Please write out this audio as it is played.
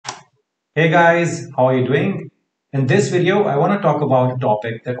Hey guys, how are you doing? In this video, I want to talk about a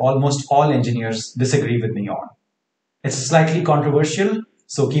topic that almost all engineers disagree with me on. It's slightly controversial,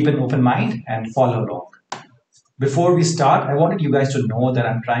 so keep an open mind and follow along. Before we start, I wanted you guys to know that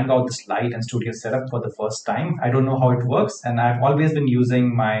I'm trying out this light and studio setup for the first time. I don't know how it works, and I've always been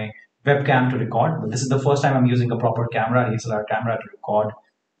using my webcam to record, but this is the first time I'm using a proper camera, DSLR camera, to record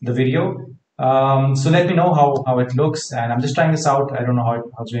the video. So let me know how it looks, and I'm just trying this out. I don't know how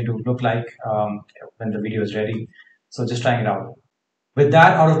it's going to look like when the video is ready. So just trying it out. With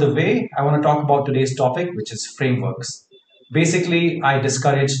that out of the way, I want to talk about today's topic, which is frameworks. Basically, I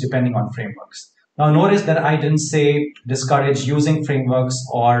discourage depending on frameworks. Now, notice that I didn't say discourage using frameworks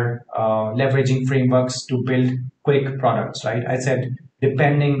or leveraging frameworks to build quick products, right? I said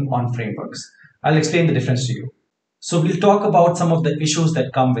depending on frameworks. I'll explain the difference to you. So we'll talk about some of the issues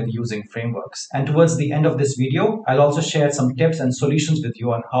that come with using frameworks. And towards the end of this video, I'll also share some tips and solutions with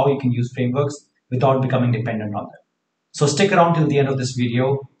you on how you can use frameworks without becoming dependent on them. So stick around till the end of this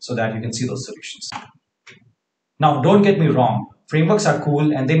video so that you can see those solutions. Now, don't get me wrong. Frameworks are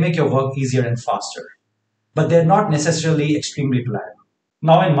cool and they make your work easier and faster, but they're not necessarily extremely reliable.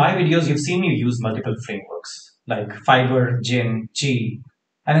 Now, in my videos, you've seen me use multiple frameworks like Fiber, Gin, Chi,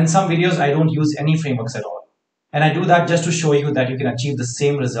 and in some videos, I don't use any frameworks at all. And I do that just to show you that you can achieve the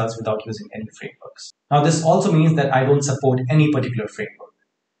same results without using any frameworks. Now, this also means that I don't support any particular framework.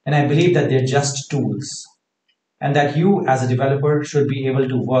 And I believe that they're just tools and that you as a developer should be able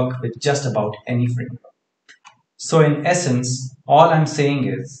to work with just about any framework. So in essence, all I'm saying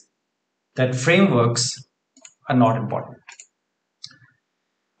is that frameworks are not important.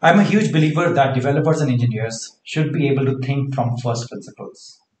 I'm a huge believer that developers and engineers should be able to think from first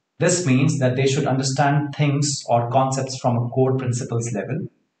principles. This means that they should understand things or concepts from a core principles level,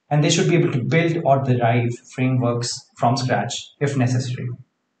 and they should be able to build or derive frameworks from scratch if necessary.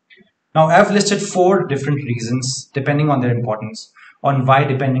 Now, I've listed 4 different reasons, depending on their importance, on why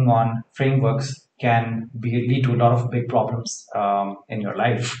depending on frameworks can lead to a lot of big problems in your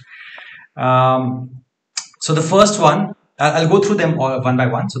life. So the first one, I'll go through them all one by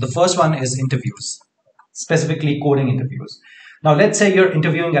one. So the first one is interviews, specifically coding interviews. Now, let's say you're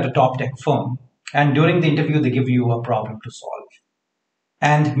interviewing at a top tech firm, and during the interview, they give you a problem to solve.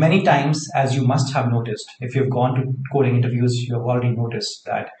 And many times, as you must have noticed, if you've gone to coding interviews, you have already noticed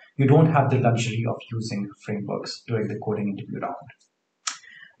that you don't have the luxury of using frameworks during the coding interview round.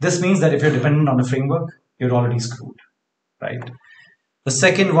 This means that if you're dependent on a framework, you're already screwed, right? The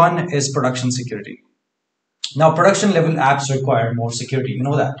second one is production security. Now, production level apps require more security, you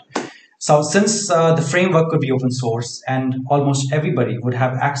know that. So since the framework could be open source and almost everybody would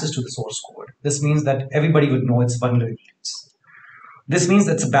have access to the source code, this means that everybody would know its vulnerabilities. This means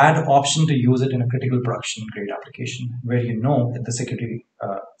it's a bad option to use it in a critical production grade application where you know that the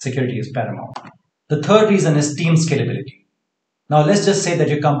security is paramount. The third reason is team scalability. Now let's just say that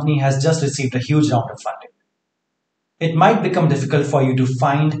your company has just received a huge round of funding. It might become difficult for you to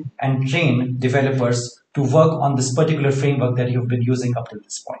find and train developers to work on this particular framework that you've been using up to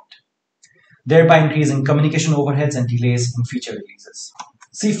this point, thereby increasing communication overheads and delays in feature releases.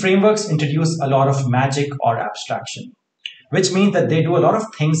 See, frameworks introduce a lot of magic or abstraction, which means that they do a lot of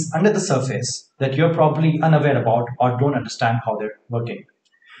things under the surface that you're probably unaware about or don't understand how they're working.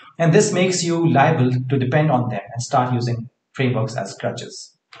 And this makes you liable to depend on them and start using frameworks as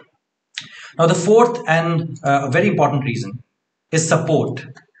crutches. Now, the fourth and very important reason is support.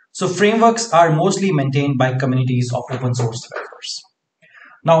 So frameworks are mostly maintained by communities of open source developers.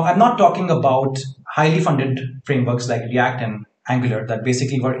 Now, I'm not talking about highly funded frameworks like React and Angular that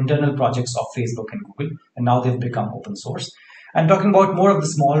basically were internal projects of Facebook and Google, and now they've become open source. I'm talking about more of the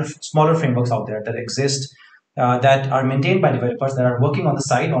smaller frameworks out there that exist that are maintained by developers that are working on the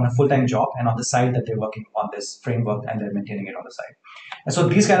side on a full-time job, and on the side that they're working on this framework and they're maintaining it on the side. And so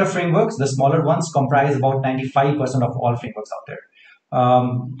these kind of frameworks, the smaller ones, comprise about 95% of all frameworks out there.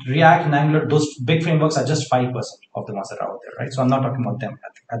 React and Angular, those big frameworks are just 5% of the ones that are out there, right? So I'm not talking about them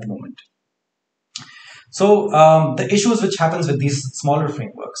at the moment. So the issues which happens with these smaller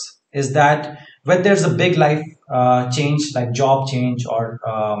frameworks is that when there's a big life change, like job change or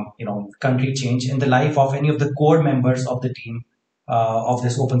country change in the life of any of the core members of the team of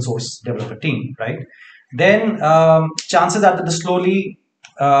this open source developer team, right? Then chances are that slowly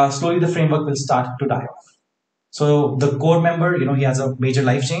the framework will start to die off. So the core member, he has a major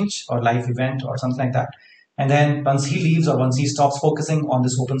life change or life event or something like that. And then once he leaves or once he stops focusing on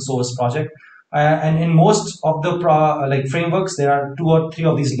this open source project, and in most of the frameworks, there are 2 or 3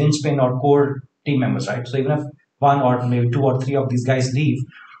 of these linchpin or core team members, right? So even if 1 or maybe 2 or 3 of these guys leave,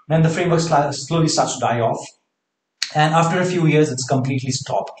 then the framework slowly starts to die off. And after a few years, it's completely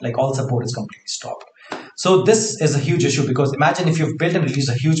stopped. Like all support is completely stopped. So this is a huge issue, because imagine if you've built and released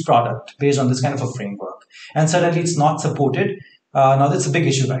a huge product based on this kind of a framework, and suddenly it's not supported. Now that's a big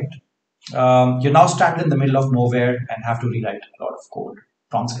issue, right? You're now stranded in the middle of nowhere and have to rewrite a lot of code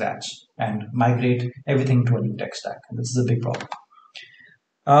from scratch and migrate everything to a new tech stack. And this is a big problem.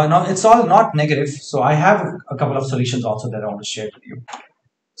 Now it's all not negative. So I have a couple of solutions also that I want to share with you.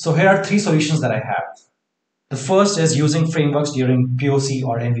 So here are 3 solutions that I have. The first is using frameworks during POC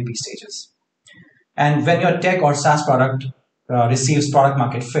or MVP stages. And when your tech or SaaS product receives product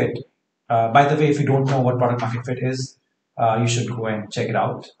market fit, by the way, if you don't know what product market fit is, you should go and check it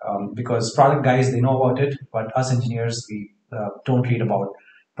out, because product guys, they know about it, but us engineers, we don't read about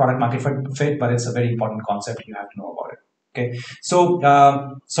product market fit, but it's a very important concept. You have to know about it. Okay, so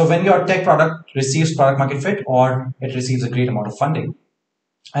when your tech product receives product market fit, or it receives a great amount of funding,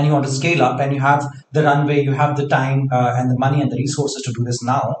 and you want to scale up, and you have the runway, you have the time and the money and the resources to do this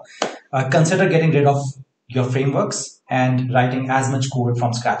now, consider getting rid of your frameworks and writing as much code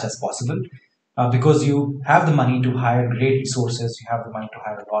from scratch as possible, because you have the money to hire great resources, you have the money to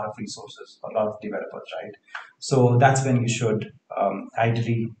hire a lot of resources, a lot of developers, right? So that's when you should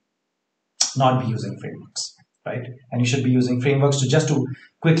ideally not be using frameworks, right? And you should be using frameworks to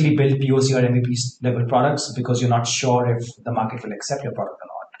quickly build POC or MVP level products, because you're not sure if the market will accept your product or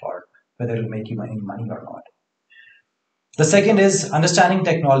not, or whether it will make you any money or not. The second is understanding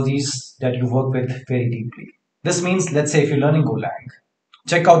technologies that you work with very deeply. This means, let's say if you're learning Golang,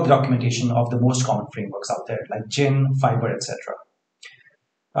 check out the documentation of the most common frameworks out there, like Gin, Fiber, etc.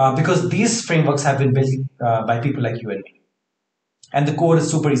 Because these frameworks have been built by people like you and me. And the code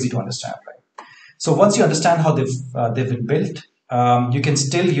is super easy to understand, right? So once you understand how they've been built, you can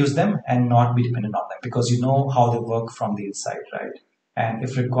still use them and not be dependent on them, because you know how they work from the inside, right? And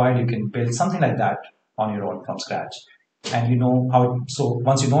if required, you can build something like that on your own from scratch. And you know how so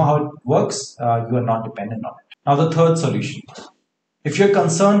once you know how it works, you are not dependent on it. Now the third solution. If you're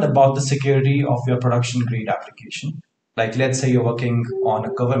concerned about the security of your production grade application, like let's say you're working on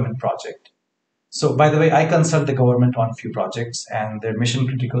a government project. So by the way, I consult the government on a few projects, and they're mission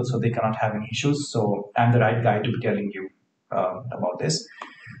critical, so they cannot have any issues. So I'm the right guy to be telling you about this.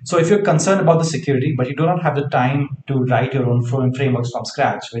 So if you're concerned about the security, but you do not have the time to write your own frameworks from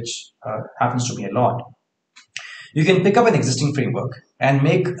scratch, which happens to me a lot, you can pick up an existing framework and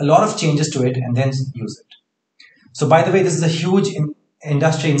make a lot of changes to it and then use it. So by the way, this is a huge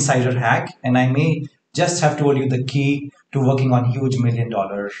industry insider hack, and I may just have told you the key to working on huge $1 million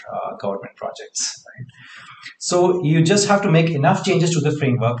government projects. Right? So you just have to make enough changes to the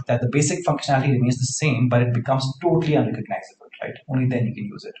framework that the basic functionality remains the same, but it becomes totally unrecognizable, right? Only then you can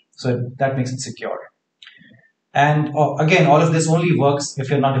use it. So that makes it secure. And again, all of this only works if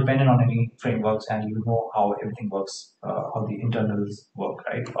you're not dependent on any frameworks and you know how everything works, how the internals work,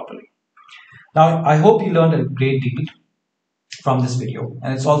 right, properly. Now, I hope you learned a great deal from this video.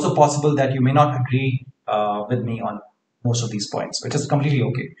 And it's also possible that you may not agree with me on most of these points, which is completely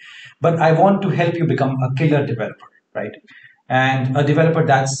okay. But I want to help you become a killer developer, right? And a developer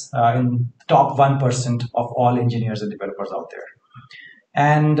that's in top 1% of all engineers and developers out there.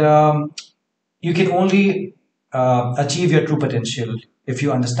 And you can only achieve your true potential if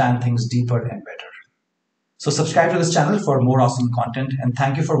you understand things deeper and better. So subscribe to this channel for more awesome content, and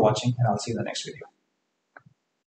thank you for watching, and I'll see you in the next video.